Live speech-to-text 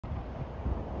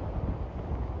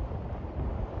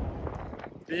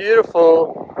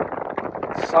Beautiful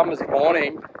summer's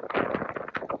morning.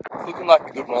 It's looking like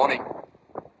a good morning.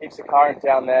 Heaps of current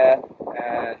down there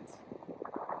and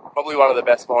probably one of the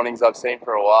best mornings I've seen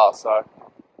for a while, so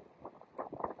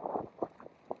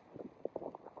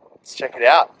let's check it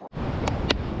out.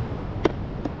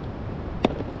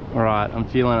 Alright, I'm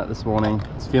feeling it this morning.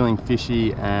 It's feeling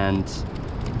fishy and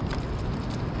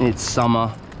it's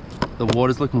summer. The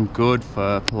water's looking good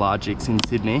for pelagics in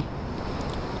Sydney.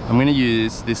 I'm going to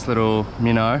use this little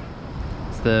minnow.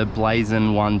 It's the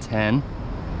Blazin 110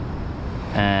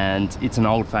 and it's an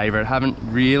old favourite. Haven't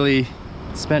really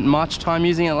spent much time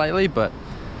using it lately, but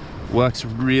works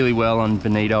really well on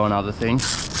bonito and other things.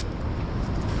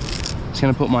 Just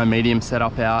going to put my medium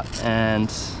setup out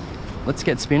and let's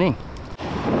get spinning.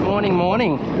 Morning,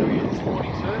 morning. How are you this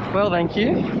morning, sir? Well, thank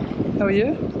you. How are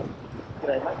you?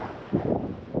 G'day, mate.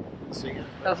 Singer.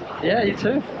 Yeah, you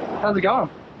too. How's it going?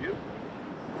 Beautiful.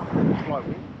 Slight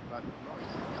wind, but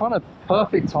nice. Kind of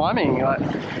perfect timing. Like,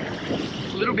 I'm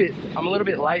a little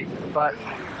bit late, but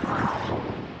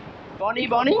Bonnie.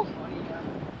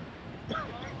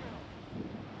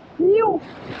 Ew.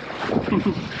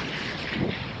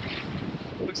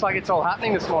 Looks like it's all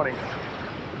happening this morning.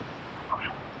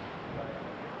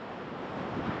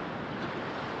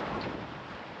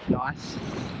 Nice.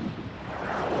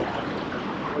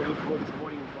 What are you looking for this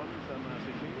morning in front of some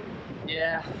sashimi?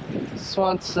 Yeah, just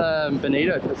want some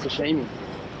bonito for sashimi.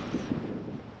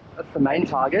 That's the main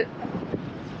target.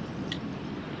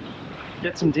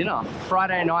 Get some dinner.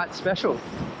 Friday night special.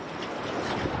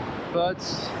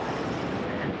 Birds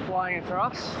flying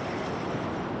across.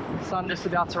 Sun just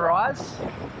about to rise.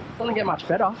 Doesn't get much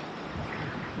better.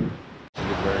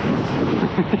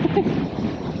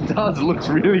 It does, looks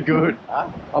really good. Huh?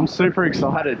 I'm super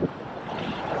excited.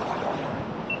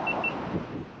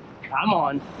 Come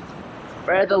on.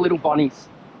 Where are the little bonnies?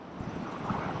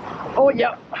 Oh,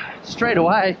 yep. Straight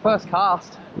away, first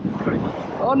cast.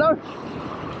 Oh no.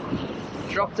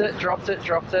 Dropped it. It's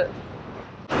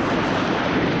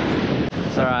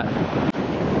alright.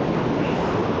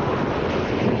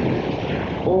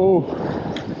 Oh.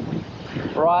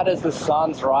 Right as the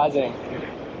sun's rising.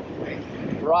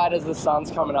 Right as the sun's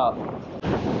coming up.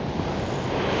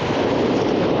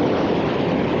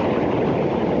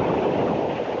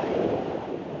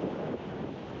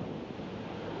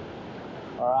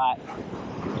 Alright.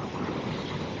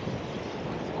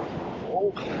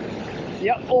 Oh.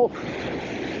 Yep. Oh.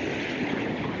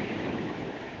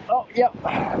 Oh, yep.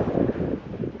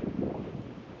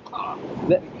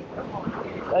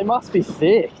 They must be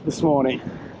thick this morning.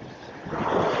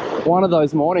 One of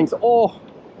those mornings. Oh.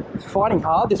 It's fighting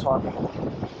hard, this one.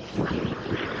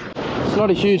 It's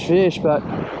not a huge fish, but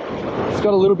it's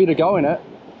got a little bit of go in it.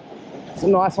 It's a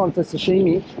nice one for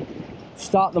sashimi.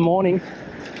 Start the morning.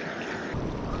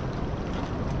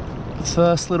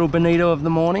 First little bonito of the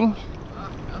morning.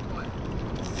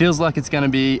 Feels like it's going to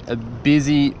be a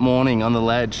busy morning on the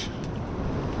ledge.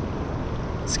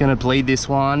 It's going to bleed this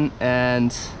one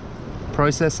and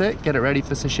process it, get it ready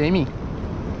for sashimi.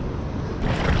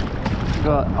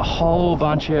 Got a whole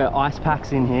bunch of ice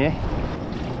packs in here,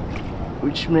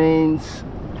 which means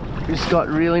we've just got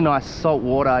really nice salt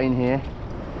water in here.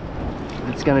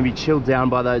 It's going to be chilled down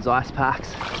by those ice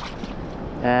packs,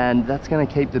 and that's going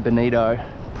to keep the bonito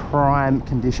prime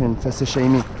condition for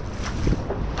sashimi.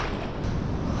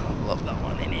 Love that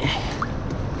one in here.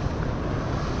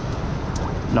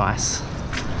 Nice.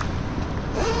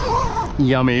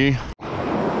 Yummy.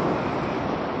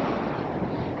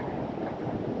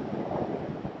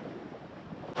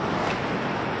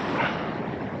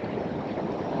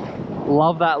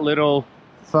 Love that little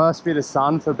first bit of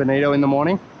sun for bonito in the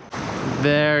morning.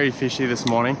 Very fishy this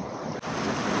morning.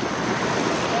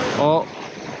 Oh.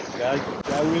 Go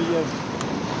William.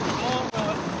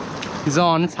 He's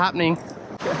on, it's happening.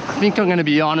 I think I'm going to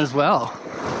be on as well.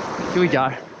 Here we go.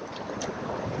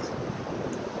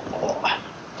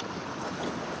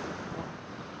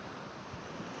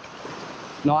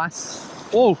 Nice.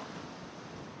 Oh.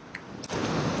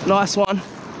 Nice one.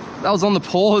 That was on the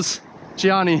paws,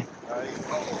 Gianni.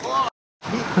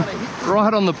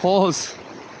 Right on the paws.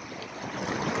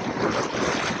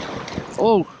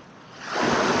 Oh.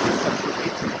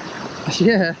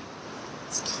 Yeah.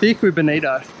 It's thick with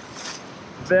bonito.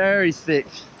 Very thick.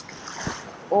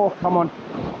 Oh, come on.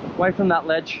 Away from that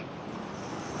ledge.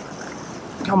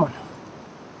 Come on.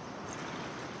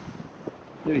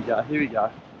 Here we go, here we go.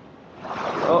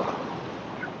 Oh.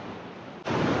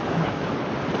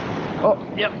 Oh,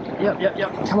 yep.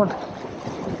 Come on.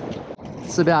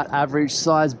 It's about average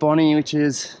size bonnie, which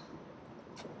is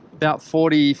about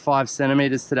 45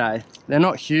 centimeters today. They're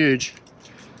not huge,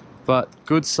 but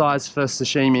good size for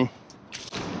sashimi.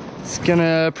 Just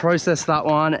gonna process that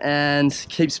one and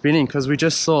keep spinning because we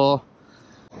just saw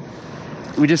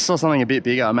something a bit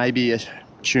bigger, maybe a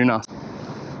tuna.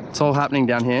 It's all happening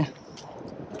down here.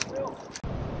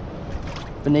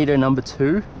 Bonito number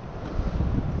 2.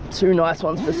 2 nice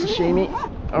ones for sashimi.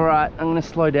 All right, I'm gonna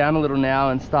slow down a little now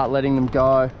and start letting them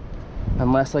go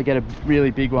unless I get a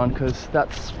really big one, because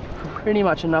that's pretty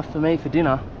much enough for me for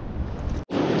dinner.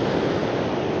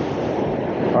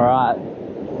 All right,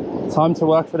 time to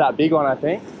work for that big one, I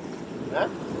think. Yeah?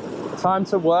 Time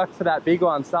to work for that big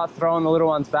one. Start throwing the little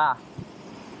ones back.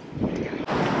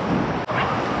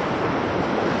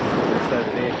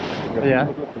 Yeah.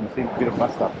 Bit of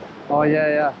bust up. Oh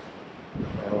yeah.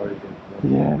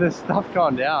 Yeah, there's stuff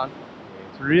going down.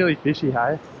 It's really fishy,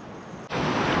 hey?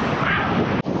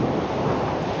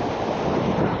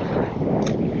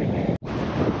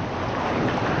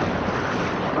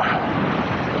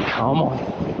 Come on.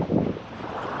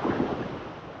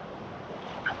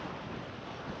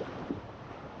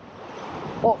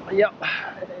 Oh, yep.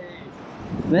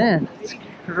 Man, it's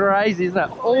crazy, isn't it?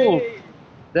 Oh,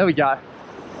 there we go.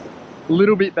 A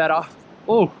little bit better.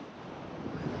 Oh,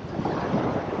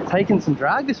 taking some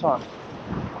drag this one.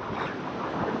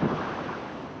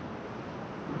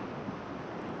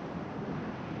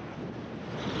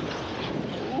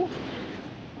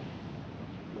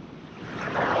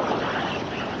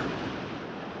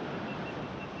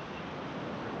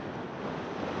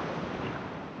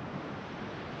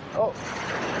 Oh,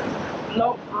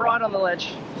 nope, right on the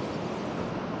ledge.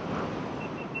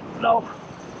 Nope,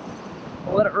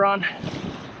 I'll let it run.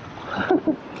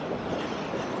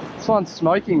 This one's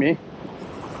smoking me.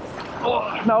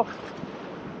 Oh, no.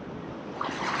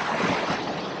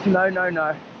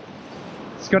 No.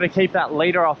 Just got to keep that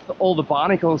leader off all the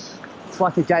barnacles. It's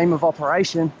like a game of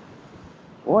operation.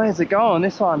 Where's it going,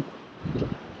 this one?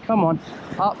 Come on.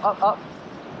 Up. Up.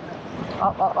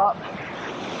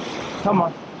 Come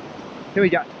on. Here we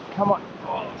go. Come on.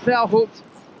 Foul hooked.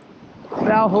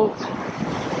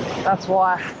 That's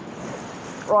why.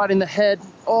 Right in the head.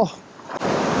 Oh.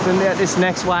 Then out this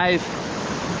next wave.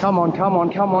 Come on.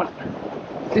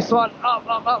 This one.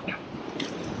 Up.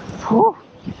 Whew.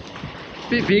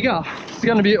 Bit bigger. It's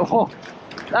gonna be, oh,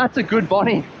 that's a good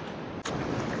bonnie.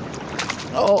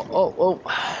 Oh.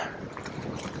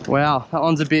 Wow, that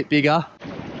one's a bit bigger.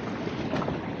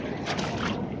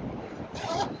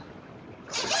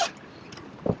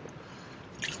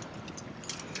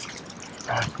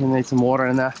 You need some water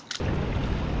in there.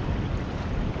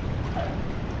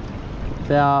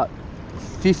 About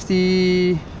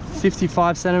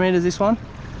 55 centimeters, this one.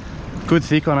 Good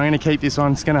thick one. I'm going to keep this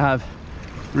one. It's going to have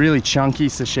really chunky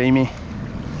sashimi.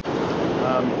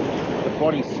 The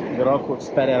bodies that I caught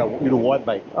spat out a little white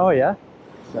bait. Oh yeah?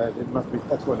 So it must be,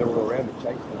 that's why they're all around the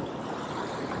chase now.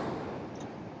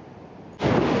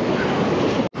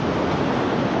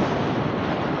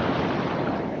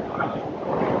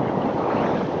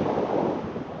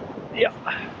 Yep.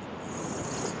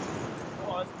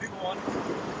 Oh, that's a big one.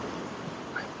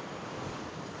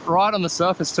 Right on the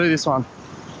surface too, this one.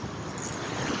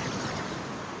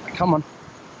 Come on.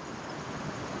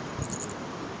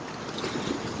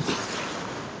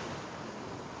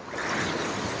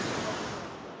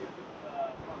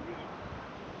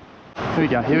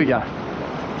 Here we go.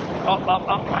 Up.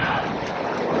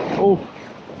 Oh.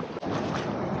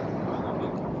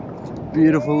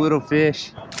 Beautiful little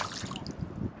fish.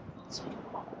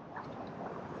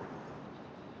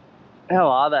 How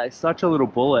are they? Such a little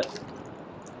bullet.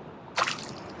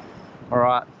 All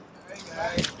right.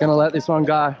 Gonna let this one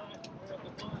go.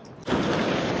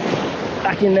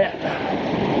 Back in there.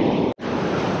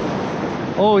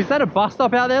 Oh, is that a bust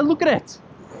up out there? Look at it.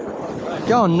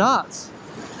 Going nuts.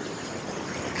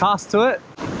 Cast to it.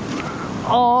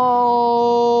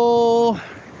 Oh,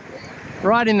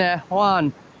 right in there.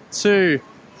 1, 2,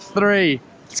 3.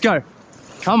 Let's go.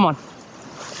 Come on.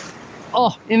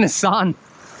 Oh, in the sun.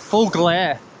 Full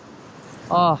glare.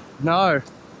 Oh, no.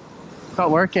 Not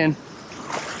working.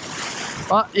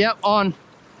 Oh, yep, on.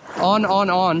 On. Oh,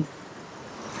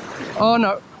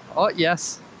 no. Oh,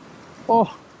 yes.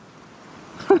 Oh.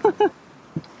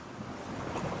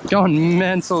 Going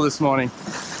mental this morning.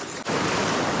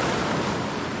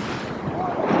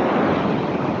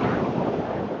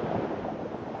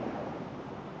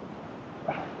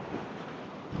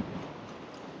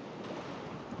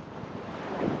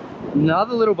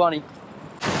 Another little bunny.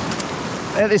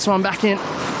 Let this one back in.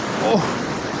 Oh.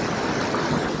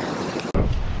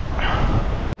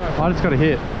 I just got a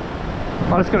hit.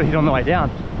 On the way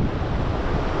down.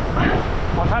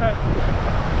 I've had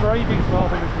 3 big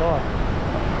swells in this life.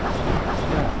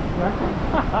 Yeah.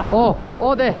 Oh,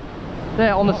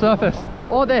 there on the surface.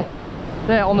 Oh, there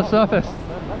on the surface.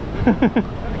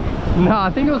 No,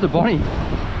 I think it was a bonnie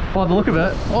by the look of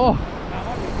it. Oh,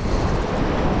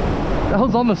 that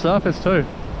was on the surface too.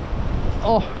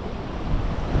 Oh,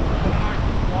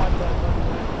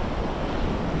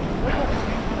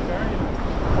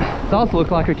 does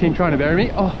look like a king trying to bury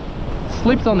me. Oh,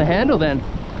 slips on the handle then.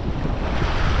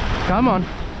 Come on.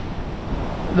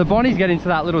 The bonnie's getting to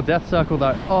that little death circle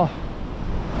though. Oh,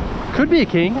 could be a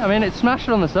king. I mean, it smashed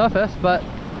it on the surface, but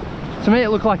to me it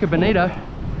looked like a bonito.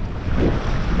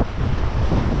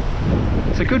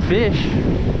 It's a good fish.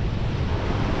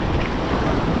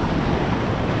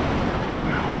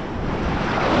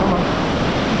 Come on.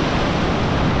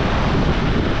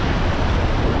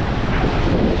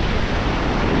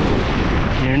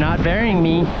 You're not burying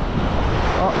me.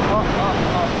 Oh.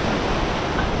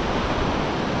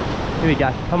 Here we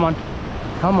go. Come on.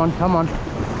 Come on.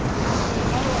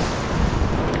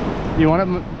 You want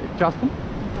it, Justin?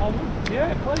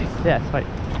 Yeah, please. Yeah, sweet.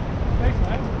 Thanks,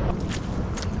 mate.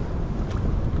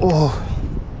 Oh,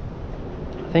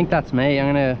 I think that's me. I'm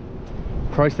gonna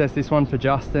process this one for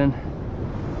Justin,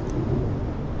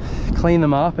 clean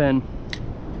them up and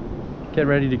get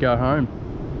ready to go home.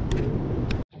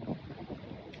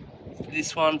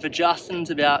 This one for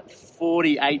Justin's about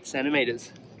 48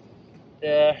 centimeters.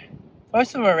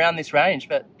 Most of them are around this range,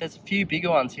 but there's a few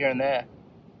bigger ones here and there.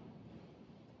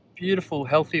 Beautiful,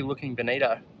 healthy looking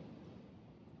bonito.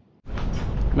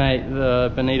 Mate,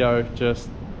 the bonito just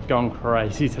gone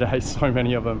crazy today. So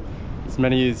many of them. As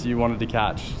many as you wanted to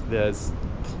catch. There's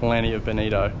plenty of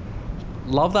bonito.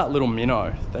 Love that little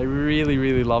minnow. They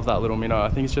really love that little minnow. I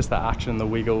think it's just the action, the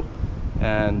wiggle,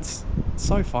 and it's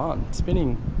so fun.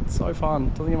 Spinning, so fun.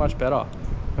 Doesn't get much better.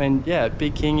 I mean, yeah,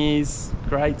 big kingies,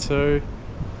 great too,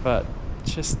 but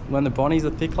just when the bonnies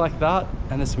are thick like that,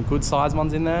 and there's some good sized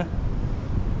ones in there,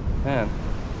 man,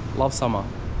 love summer.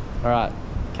 All right,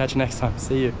 catch you next time.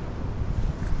 See you.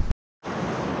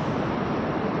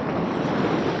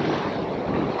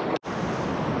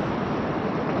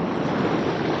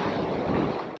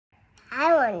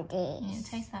 I want this. Yeah,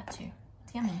 taste that too.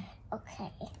 It's yummy.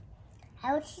 Okay.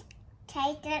 I will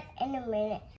taste it in a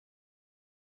minute.